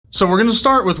So we're going to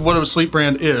start with what a sleep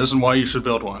brand is and why you should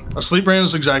build one. A sleep brand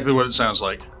is exactly what it sounds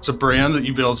like. It's a brand that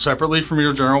you build separately from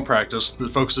your general practice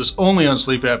that focuses only on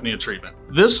sleep apnea treatment.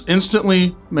 This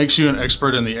instantly makes you an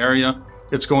expert in the area.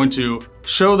 It's going to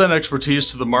show that expertise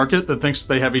to the market that thinks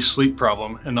they have a sleep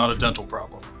problem and not a dental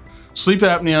problem. Sleep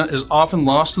apnea is often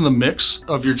lost in the mix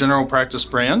of your general practice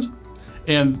brand,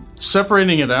 and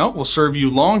separating it out will serve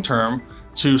you long-term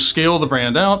to scale the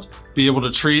brand out, be able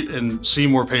to treat and see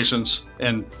more patients,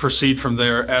 and proceed from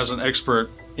there as an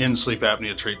expert in sleep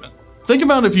apnea treatment. Think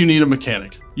about if you need a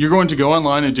mechanic. You're going to go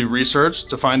online and do research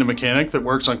to find a mechanic that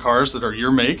works on cars that are your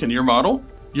make and your model.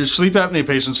 Your sleep apnea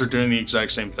patients are doing the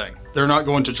exact same thing. They're not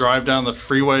going to drive down the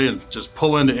freeway and just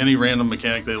pull into any random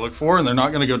mechanic they look for, and they're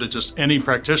not going to go to just any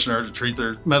practitioner to treat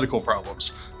their medical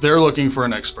problems. They're looking for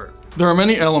an expert. There are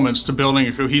many elements to building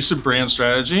a cohesive brand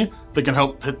strategy that can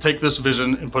help take this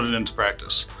vision and put it into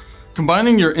practice.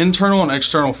 Combining your internal and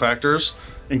external factors,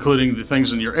 including the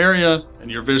things in your area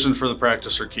and your vision for the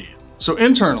practice, are key. So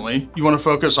internally, you want to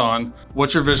focus on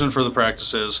what your vision for the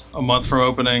practice is a month from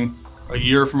opening, a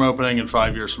year from opening, and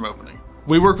 5 years from opening.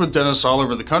 We work with dentists all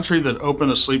over the country that open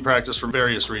a sleep practice for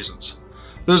various reasons.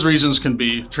 Those reasons can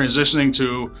be transitioning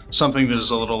to something that is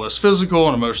a little less physical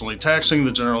and emotionally taxing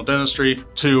the general dentistry,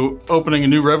 to opening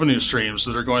new revenue streams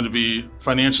that are going to be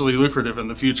financially lucrative in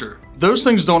the future. Those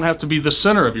things don't have to be the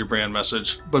center of your brand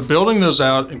message, but building those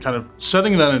out and kind of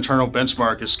setting that internal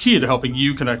benchmark is key to helping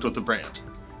you connect with the brand.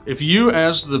 If you,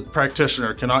 as the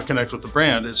practitioner, cannot connect with the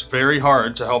brand, it's very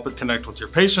hard to help it connect with your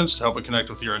patients, to help it connect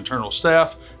with your internal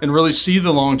staff, and really see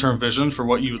the long-term vision for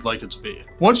what you would like it to be.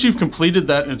 Once you've completed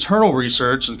that internal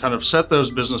research and kind of set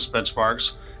those business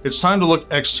benchmarks, it's time to look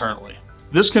externally.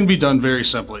 This can be done very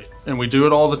simply, and we do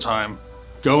it all the time.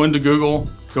 Go into Google,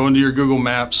 go into your Google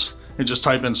Maps, and just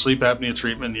type in sleep apnea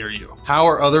treatment near you. How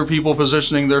are other people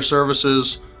positioning their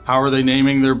services? How are they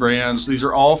naming their brands? These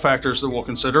are all factors that we'll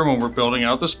consider when we're building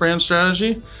out this brand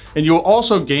strategy. And you'll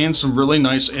also gain some really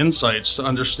nice insights to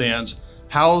understand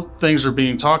how things are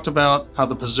being talked about, how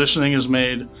the positioning is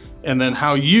made, and then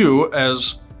how you,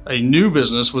 as a new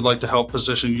business, would like to help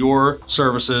position your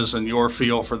services and your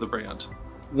feel for the brand.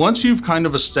 Once you've kind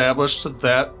of established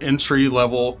that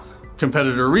entry-level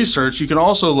competitor research, you can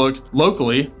also look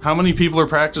locally, how many people are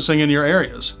practicing in your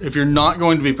areas. If you're not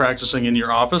going to be practicing in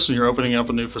your office and you're opening up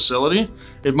a new facility,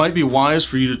 it might be wise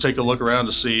for you to take a look around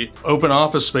to see open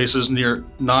office spaces near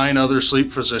 9 other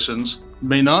sleep physicians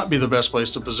may not be the best place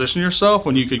to position yourself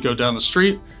when you could go down the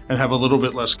street and have a little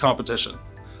bit less competition.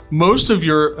 Most of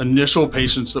your initial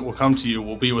patients that will come to you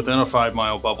will be within a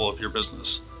 5-mile bubble of your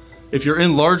business. If you're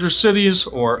in larger cities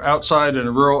or outside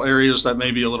in rural areas, that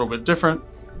may be a little bit different,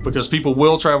 because people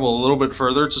will travel a little bit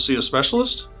further to see a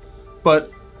specialist.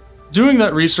 But doing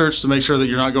that research to make sure that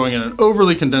you're not going in an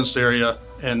overly condensed area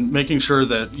and making sure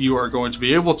that you are going to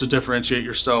be able to differentiate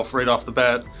yourself right off the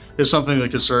bat is something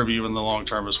that could serve you in the long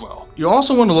term as well. You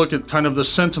also want to look at kind of the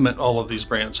sentiment all of these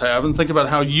brands have and think about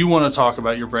how you want to talk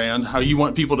about your brand, how you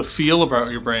want people to feel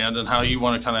about your brand, and how you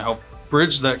want to kind of help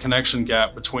bridge that connection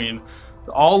gap between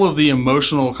all of the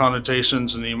emotional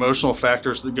connotations and the emotional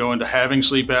factors that go into having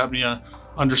sleep apnea,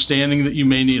 understanding that you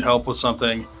may need help with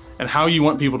something, and how you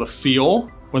want people to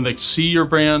feel when they see your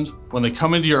brand, when they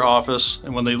come into your office,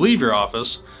 and when they leave your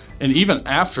office, and even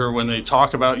after when they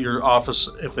talk about your office,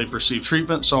 if they've received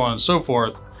treatment, so on and so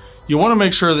forth. You want to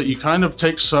make sure that you kind of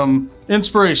take some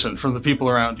inspiration from the people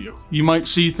around you. You might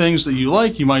see things that you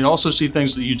like, you might also see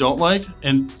things that you don't like,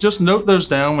 and just note those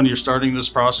down when you're starting this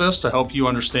process to help you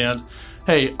understand,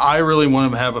 hey, I really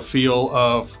want to have a feel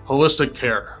of holistic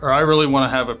care, or I really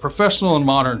want to have a professional and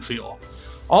modern feel.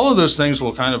 All of those things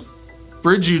will kind of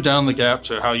bridge you down the gap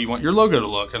to how you want your logo to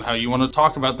look and how you want to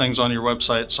talk about things on your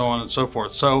website, so on and so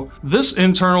forth. So this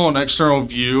internal and external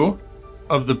view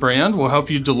of the brand will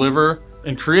help you deliver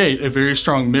and create a very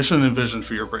strong mission and vision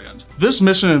for your brand. This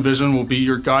mission and vision will be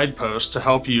your guidepost to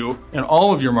help you in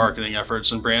all of your marketing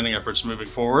efforts and branding efforts moving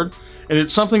forward. And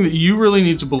it's something that you really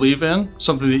need to believe in,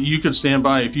 something that you could stand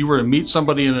by if you were to meet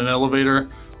somebody in an elevator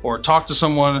or talk to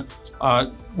someone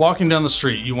walking down the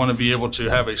street. You want to be able to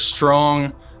have a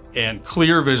strong and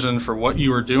clear vision for what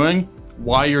you are doing,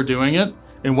 why you're doing it,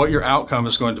 and what your outcome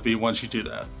is going to be once you do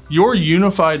that. Your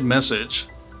unified message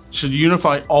should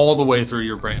unify all the way through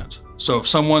your brand. So if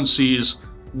someone sees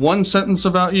one sentence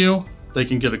about you, they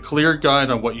can get a clear guide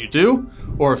on what you do,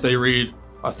 or if they read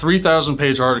a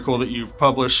 3,000-page article that you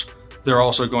publish, they're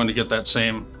also going to get that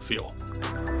same feel.